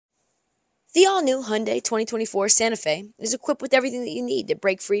The all-new Hyundai 2024 Santa Fe is equipped with everything that you need to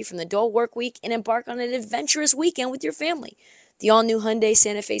break free from the dull work week and embark on an adventurous weekend with your family. The all-new Hyundai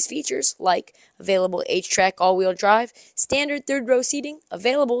Santa Fe's features, like available H-Track all-wheel drive, standard third-row seating,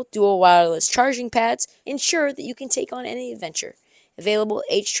 available dual wireless charging pads, ensure that you can take on any adventure. Available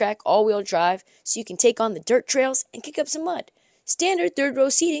H-Track all-wheel drive so you can take on the dirt trails and kick up some mud. Standard third-row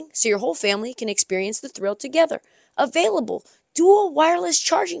seating so your whole family can experience the thrill together. Available dual wireless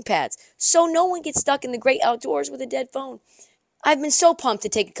charging pads so no one gets stuck in the great outdoors with a dead phone. I've been so pumped to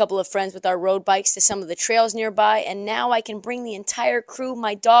take a couple of friends with our road bikes to some of the trails nearby, and now I can bring the entire crew,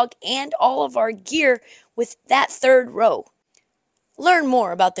 my dog, and all of our gear with that third row. Learn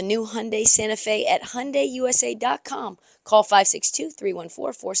more about the new Hyundai Santa Fe at HyundaiUSA.com. Call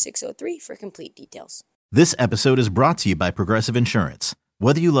 562-314-4603 for complete details. This episode is brought to you by Progressive Insurance.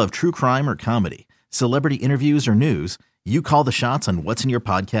 Whether you love true crime or comedy, celebrity interviews or news, you call the shots on what's in your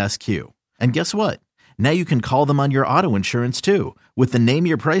podcast queue. And guess what? Now you can call them on your auto insurance too with the Name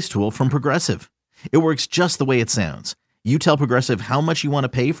Your Price tool from Progressive. It works just the way it sounds. You tell Progressive how much you want to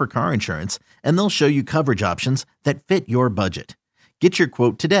pay for car insurance, and they'll show you coverage options that fit your budget. Get your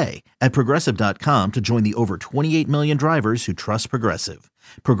quote today at Progressive.com to join the over 28 million drivers who trust Progressive.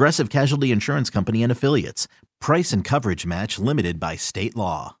 Progressive Casualty Insurance Company and Affiliates. Price and coverage match limited by state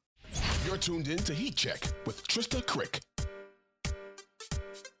law. You're tuned in to Heat Check with Trista Crick.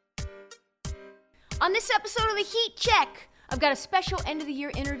 On this episode of the Heat Check, I've got a special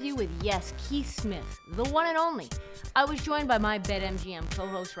end-of-the-year interview with, Keith Smith, the one and only. I was joined by my BetMGM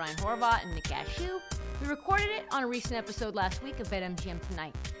co-host Ryan Horvat and Nick Ashew. We recorded it on a recent episode last week of BetMGM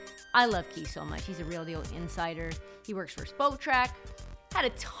Tonight. I love Keith so much. He's a real deal insider. He works for Spotrac. Had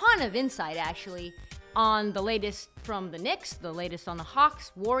a ton of insight, actually, on the latest from the Knicks, the latest on the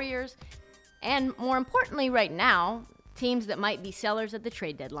Hawks, Warriors, and more importantly right now, teams that might be sellers at the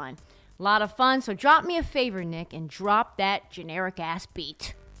trade deadline. A lot of fun, so drop me a favor, Nick, and drop that generic-ass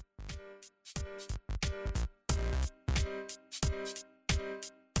beat.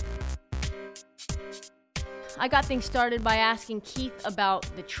 I got things started by asking Keith about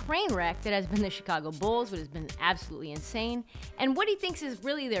the train wreck that has been the Chicago Bulls, which has been absolutely insane, and what he thinks is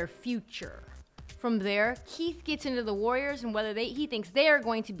really their future. From there, Keith gets into the Warriors and whether he thinks they are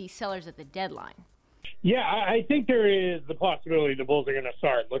going to be sellers at the deadline. Yeah, I think there is the possibility the Bulls are going to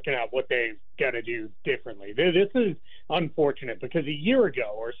start looking at what they've got to do differently. This is unfortunate because a year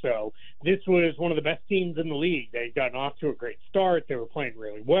ago or so, this was one of the best teams in the league. They'd gotten off to a great start. They were playing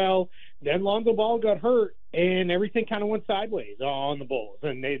really well. Then Lonzo Ball got hurt, and everything kind of went sideways on the Bulls.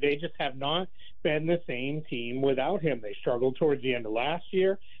 And they just have not been the same team without him. They struggled towards the end of last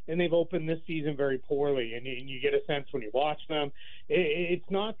year, and they've opened this season very poorly. And you get a sense when you watch them, it's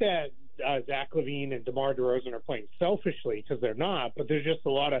not that Zach LaVine and DeMar DeRozan are playing selfishly, because they're not, but there's just a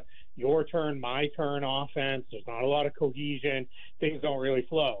lot of your turn, my turn offense. There's not a lot of cohesion. Things don't really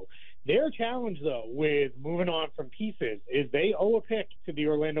flow. Their challenge, though, with moving on from pieces is they owe a pick to the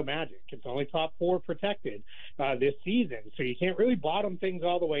Orlando Magic. It's only top 4 protected this season, so you can't really bottom things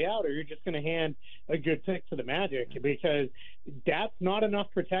all the way out, or you're just going to hand a good pick to the Magic, because that's not enough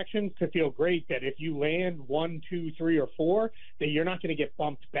protections to feel great that if you land 1, 2, 3, or 4, that you're not going to get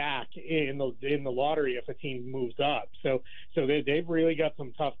bumped back in the lottery if a team moves up. So they've really got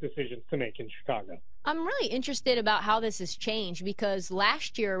some tough decisions to make in Chicago. I'm really interested about how this has changed, because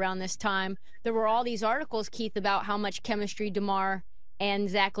last year around this time, there were all these articles, Keith, about how much chemistry DeMar and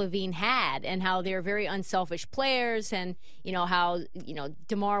Zach LaVine had, and how they're very unselfish players, and how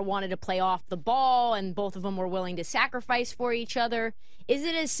DeMar wanted to play off the ball, and both of them were willing to sacrifice for each other. Is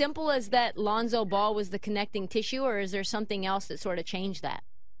it as simple as that Lonzo Ball was the connecting tissue, or is there something else that sort of changed that?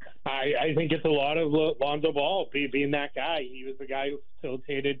 I think it's a lot of Lonzo Ball being that guy. He was the guy who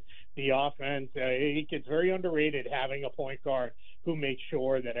facilitated the offense. It's very underrated having a point guard who makes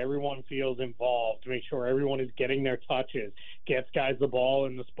sure that everyone feels involved, make sure everyone is getting their touches, gets guys the ball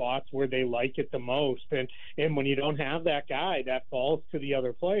in the spots where they like it the most. And when you don't have that guy, that falls to the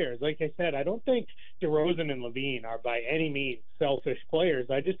other players. Like I said, I don't think DeRozan and LaVine are by any means selfish players.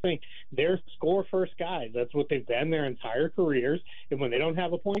 I just think they're score-first guys. That's what they've been their entire careers. And when they don't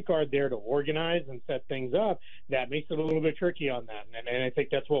have a point guard there to organize and set things up, that makes it a little bit tricky on that. And I think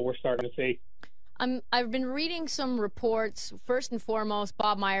that's what we're starting to see. I've been reading some reports. First and foremost,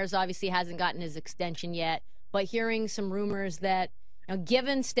 Bob Myers obviously hasn't gotten his extension yet, but hearing some rumors that,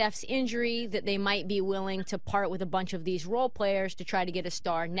 given Steph's injury, that they might be willing to part with a bunch of these role players to try to get a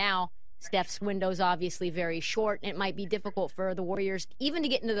star. Now, Steph's window's obviously very short, and it might be difficult for the Warriors even to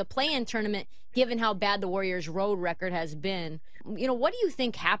get into the play-in tournament, given how bad the Warriors' road record has been. What do you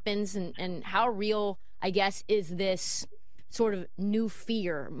think happens, and how real, I guess, is this sort of new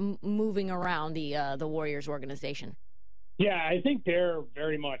fear moving around the Warriors organization? Yeah, I think they're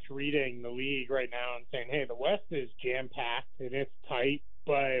very much reading the league right now and saying, hey, the West is jam-packed and it's tight,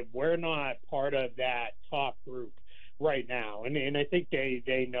 but we're not part of that top group right now. And I think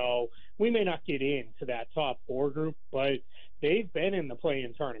they know we may not get into that top 4 group, but they've been in the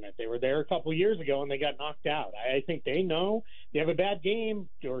play-in tournament. They were there a couple years ago, and they got knocked out. I think they know you have a bad game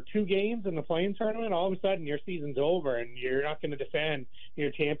or 2 games in the play-in tournament, all of a sudden your season's over, and you're not going to defend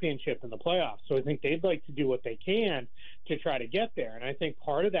your championship in the playoffs. So I think they'd like to do what they can to try to get there. And I think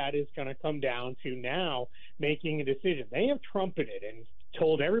part of that is going to come down to now making a decision. They have trumpeted and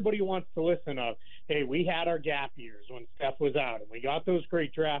told everybody who wants to listen of, hey, we had our gap years when Steph was out, and we got those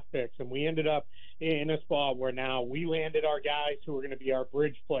great draft picks, and we ended up in a spot where now we landed our guys who are going to be our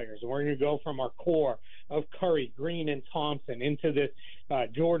bridge players, and we're going to go from our core of Curry, Green, and Thompson into this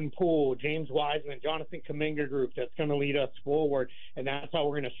Jordan Poole, James Wiseman, Jonathan Kuminga group that's going to lead us forward, and that's how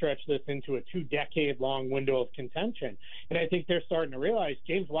we're going to stretch this into a 2-decade-long window of contention. And I think they're starting to realize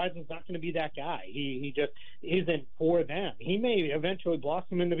James Wiseman's not going to be that guy. He just isn't for them. He may eventually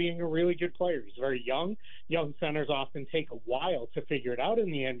blossom into being a really good player. He's very young. Young centers often take a while to figure it out in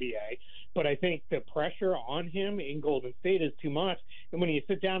the NBA, but I think the pressure on him in Golden State is too much. And when you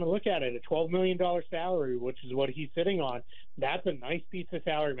sit down and look at it, a $12 million salary, which is what he's sitting on, that's a nice piece of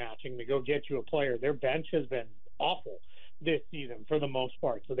salary matching to go get you a player. Their bench has been awful this season for the most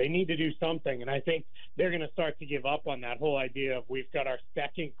part. So they need to do something. And I think they're going to start to give up on that whole idea of we've got our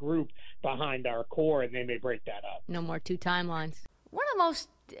second group behind our core, and they may break that up. No more 2 timelines. One of the most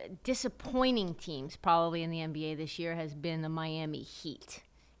disappointing teams probably in the NBA this year has been the Miami Heat.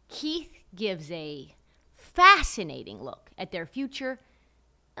 Keith gives a fascinating look at their future,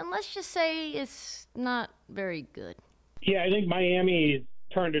 and let's just say it's not very good. Yeah, I think Miami's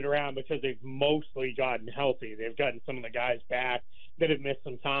turned it around because they've mostly gotten healthy. They've gotten some of the guys back that have missed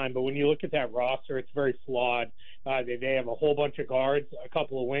some time. But when you look at that roster, it's very flawed. They have a whole bunch of guards, a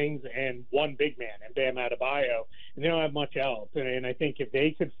couple of wings, and one big man, and Bam Adebayo, and they don't have much else. And I think if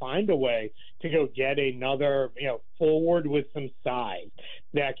they could find a way to go get another, forward with some size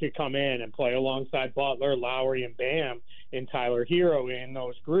that could come in and play alongside Butler, Lowry, and Bam, and Tyler Hero in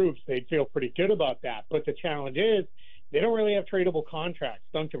those groups, they'd feel pretty good about that. But the challenge is, they don't really have tradable contracts.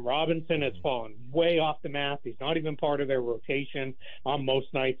 Duncan Robinson has fallen way off the map. He's not even part of their rotation on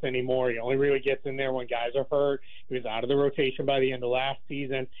most nights anymore. He only really gets in there when guys are hurt. He was out of the rotation by the end of last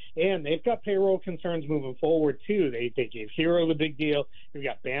season. And they've got payroll concerns moving forward, too. They gave Hero the big deal. You've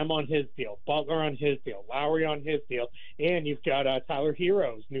got Bam on his deal, Butler on his deal, Lowry on his deal, and you've got Tyler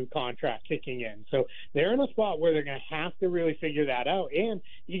Hero's new contract kicking in. So they're in a spot where they're going to have to really figure that out. And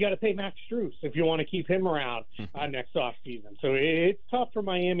you got to pay Max Strus if you want to keep him around next off season. So it's tough for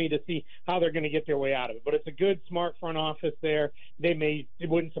Miami to see how they're going to get their way out of it. But it's a good, smart front office there. It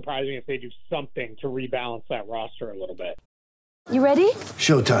wouldn't surprise me if they do something to rebalance that roster a little bit. You ready?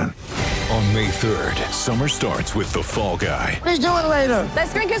 Showtime. On May 3rd, summer starts with The Fall Guy. Let's do it later.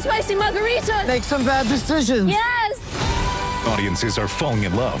 Let's drink a spicy margarita. Make some bad decisions. Yes. Audiences are falling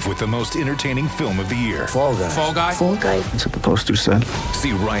in love with the most entertaining film of the year. Fall Guy. Fall Guy? Fall Guy. That's what the poster said.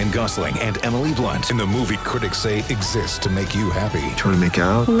 See Ryan Gosling and Emily Blunt in the movie critics say exists to make you happy. Trying to make it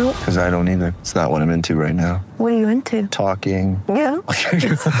out? Nope. Because I don't either. It's not what I'm into right now. What are you into? Talking. Yeah.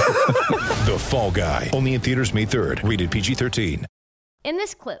 The Fall Guy. Only in theaters May 3rd. Rated PG-13. In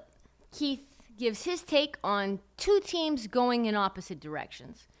this clip, Keith gives his take on 2 teams going in opposite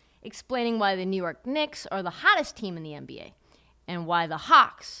directions, explaining why the New York Knicks are the hottest team in the NBA, and why the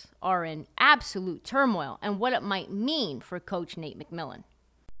Hawks are in absolute turmoil, and what it might mean for Coach Nate McMillan.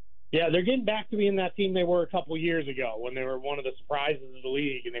 Yeah, they're getting back to being that team they were a couple years ago when they were one of the surprises of the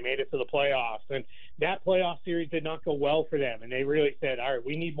league and they made it to the playoffs. And that playoff series did not go well for them. And they really said, all right,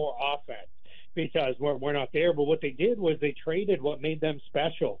 we need more offense because we're not there. But what they did was they traded what made them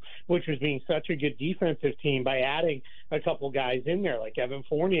special, which was being such a good defensive team by adding a couple guys in there like Evan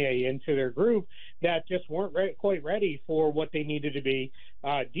Fournier into their group that just weren't quite ready for what they needed to be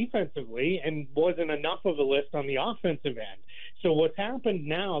defensively and wasn't enough of a lift on the offensive end. So what's happened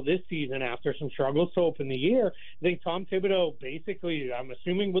now this season after some struggles to open the year, I think Tom Thibodeau basically, I'm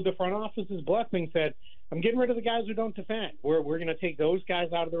assuming with the front office's blessing, said, I'm getting rid of the guys who don't defend. We're going to take those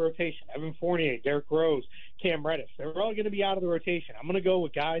guys out of the rotation. Evan Fournier, Derrick Rose, Cam Reddish, they're all going to be out of the rotation. I'm going to go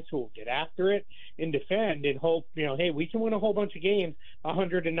with guys who will get after it and defend and hope, hey, we can win a whole bunch of games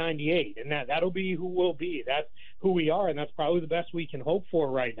 198, and that'll be who we'll be. That's who we are, and that's probably the best we can hope for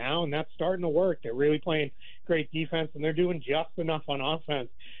right now, and that's starting to work. They're really playing great defense, and they're doing just enough on offense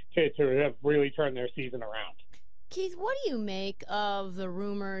to really turn their season around. Keith, what do you make of the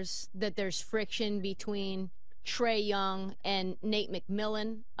rumors that there's friction between Trae Young and Nate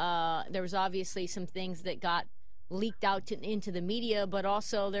McMillan. There was obviously some things that got leaked out into the media, but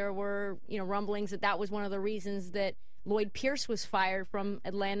also there were, rumblings that was one of the reasons that Lloyd Pierce was fired from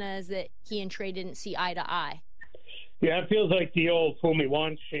Atlanta, is that he and Trae didn't see eye to eye. Yeah, it feels like the old fool me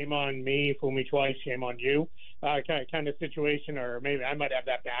once, shame on me, fool me twice, shame on you kind of situation, or maybe I might have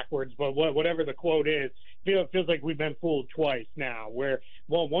that backwards, but whatever the quote is, it feels like we've been fooled twice now, where,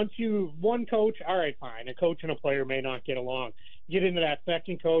 once one coach, all right, fine, a coach and a player may not get along. Get into that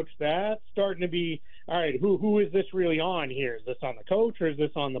second coach, that's starting to be, all right, who is this really on here? Is this on the coach or is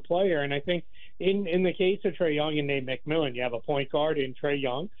this on the player? And I think in the case of Trae Young and Nate McMillan, you have a point guard in Trae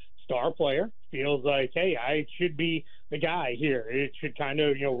Young, star player, feels like, hey, I should be the guy here. It should kind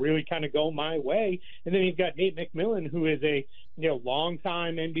of, really kind of go my way. And then you've got Nate McMillan, who is a,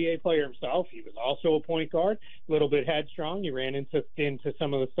 long-time NBA player himself. He was also a point guard, a little bit headstrong. He ran into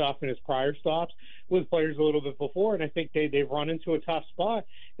some of the stuff in his prior stops with players a little bit before, and I think they've run into a tough spot.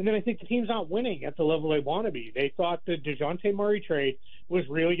 And then I think the team's not winning at the level they want to be. They thought the DeJounte Murray trade was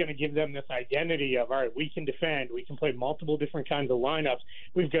really going to give them this identity of, all right, we can defend, we can play multiple different kinds of lineups.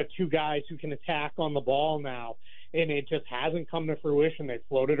 We've got two guys who can attack on the ball now. And it just hasn't come to fruition. They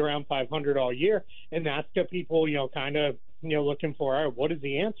floated around 500 all year, and that's got people, kind of, looking for, all right, what is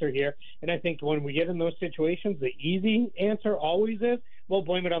the answer here? And I think when we get in those situations, the easy answer always is, well,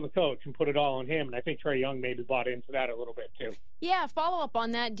 blame it on the coach and put it all on him. And I think Trae Young maybe bought into that a little bit too. Yeah, follow up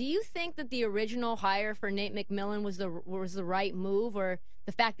on that. Do you think that the original hire for Nate McMillan was the right move, or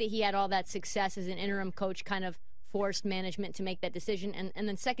the fact that he had all that success as an interim coach kind of forced management to make that decision? And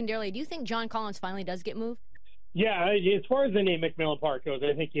then secondarily, do you think John Collins finally does get moved? Yeah, as far as the Nate McMillan part goes,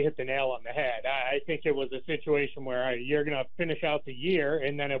 I think you hit the nail on the head. I think it was a situation where you're going to finish out the year,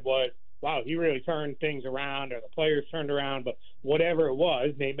 and then it was, wow, he really turned things around, or the players turned around, but whatever it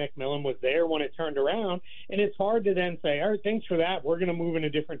was, Nate McMillan was there when it turned around, and it's hard to then say, all right, thanks for that, we're going to move in a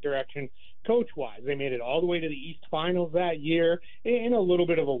different direction coach-wise. They made it all the way to the East Finals that year in a little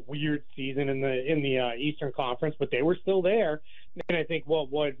bit of a weird season in the Eastern Conference, but they were still there. And I think what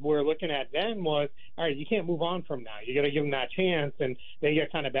we're looking at then was, all right, you can't move on from now. You got to give them that chance, and they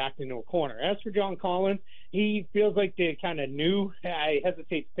get kind of backed into a corner. As for John Collins, he feels like they kind of knew. I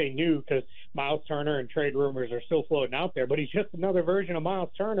hesitate to say new because Miles Turner and trade rumors are still floating out there, but he's just another version of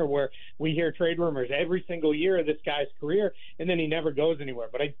Miles Turner where we hear trade rumors every single year of this guy's career, and then he never goes anywhere.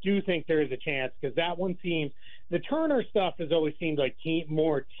 But I do think there is a chance, because that one seems – the Turner stuff has always seemed like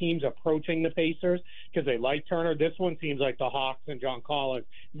more teams approaching the Pacers because they like Turner. This one seems like the Hawks and John Collins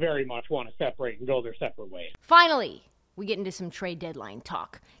very much want to separate and go their separate ways. Finally, we get into some trade deadline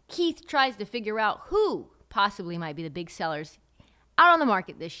talk. Keith tries to figure out who possibly might be the big sellers out on the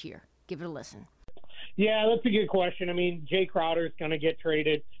market this year. Give it a listen. Yeah, that's a good question. I mean, Jay Crowder is going to get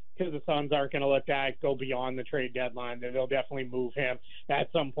traded because the Suns aren't going to let that go beyond the trade deadline. They'll definitely move him at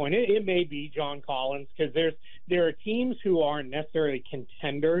some point. It may be John Collins, because there are teams who aren't necessarily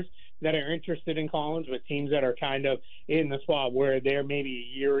contenders that are interested in Collins, but teams that are kind of in the spot where they're maybe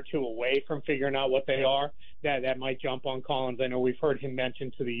a year or two away from figuring out what they are, that might jump on Collins. I know we've heard him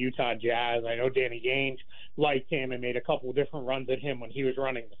mentioned to the Utah Jazz. I know Danny Ainge liked him and made a couple of different runs at him when he was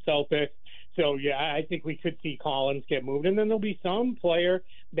running the Celtics. So, yeah, I think we could see Collins get moved. And then there'll be some player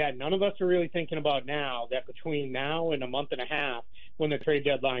that none of us are really thinking about now, that between now and a month and a half, when the trade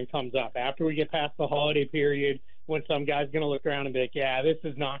deadline comes up, after we get past the holiday period, when some guy's going to look around and be like, yeah, this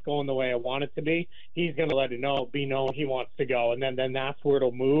is not going the way I want it to be, he's going to let it be known he wants to go. And then that's where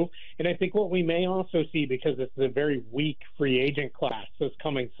it'll move. And I think what we may also see, because this is a very weak free agent class this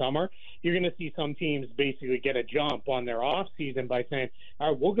coming summer, you're going to see some teams basically get a jump on their off season by saying,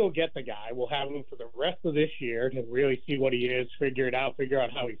 all right, we'll go get the guy. We'll have him for the rest of this year to really see what he is, figure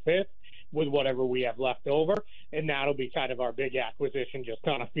out how he fits with whatever we have left over, and that'll be kind of our big acquisition just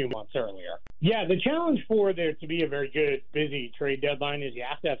done a few months earlier. Yeah, the challenge for there to be a very good, busy trade deadline is you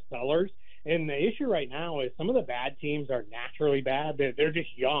have to have sellers. And the issue right now is some of the bad teams are naturally bad. They're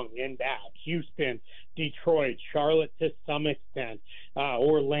just young and bad. Houston, Detroit, Charlotte to some extent,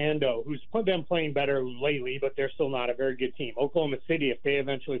 Orlando, who's been playing better lately, but they're still not a very good team. Oklahoma City, if they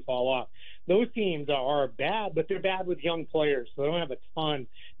eventually fall off. Those teams are bad, but they're bad with young players, so they don't have a ton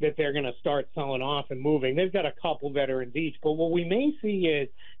that they're going to start selling off and moving. They've got a couple veterans each, but what we may see is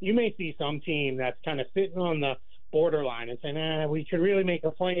you may see some team that's kind of sitting on the borderline and saying, we could really make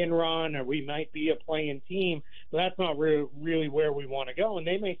a play-in run, or we might be a play-in team, but that's not really where we want to go. And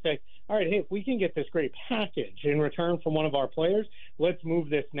they may say, all right, hey, if we can get this great package in return from one of our players, let's move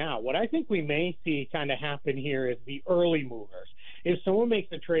this now. What I think we may see kind of happen here is the early movers. If someone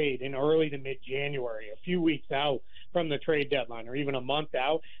makes a trade in early to mid-January, a few weeks out from the trade deadline or even a month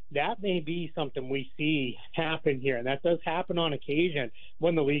out, that may be something we see happen here. And that does happen on occasion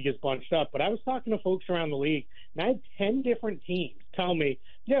when the league is bunched up. But I was talking to folks around the league, and I had 10 different teams tell me,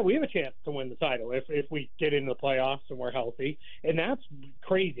 yeah, we have a chance to win the title if we get into the playoffs and we're healthy. And that's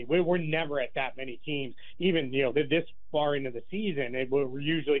crazy. We're never at that many teams, even, this far into the season. We're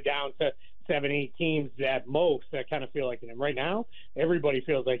usually down to 7-8 teams at most that kind of feel like it. And right now, everybody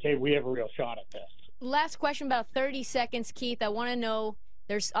feels like, hey, we have a real shot at this. Last question, about 30 seconds, Keith. I want to know,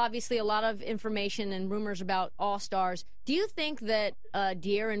 there's obviously a lot of information and rumors about All-Stars. Do you think that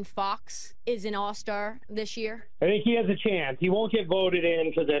De'Aaron Fox is an All-Star this year? I think he has a chance. He won't get voted in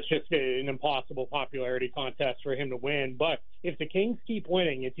because that's just an impossible popularity contest for him to win. But if the Kings keep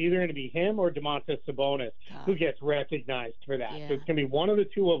winning, it's either going to be him or Domantas Sabonis who gets recognized for that. Yeah. So it's going to be one of the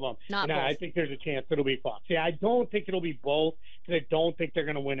two of them. Not and both. I think there's a chance it'll be Fox. Yeah, I don't think it'll be both because I don't think they're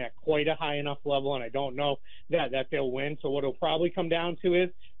going to win at quite a high enough level, and I don't know that they'll win. So what it'll probably come down to is,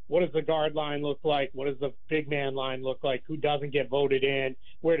 what does the guard line look like? What does the big man line look like? Who doesn't get voted in?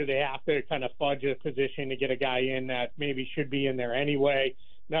 Where do they have to kind of fudge a position to get a guy in that maybe should be in there anyway?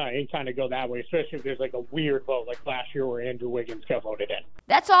 No, and kind of go that way, especially if there's like a weird vote like last year where Andrew Wiggins got voted in.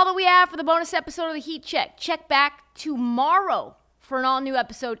 That's all that we have for the bonus episode of the Heat Check. Check back tomorrow for an all-new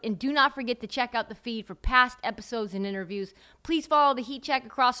episode, and do not forget to check out the feed for past episodes and interviews. Please follow the Heat Check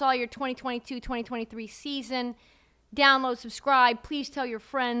across all your 2022-2023 season. Download, subscribe, please tell your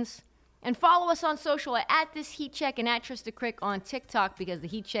friends, and follow us on social at @ThisHeatCheck and @TristaCrick on TikTok, because the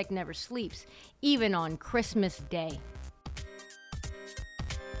Heat Check never sleeps, even on Christmas Day.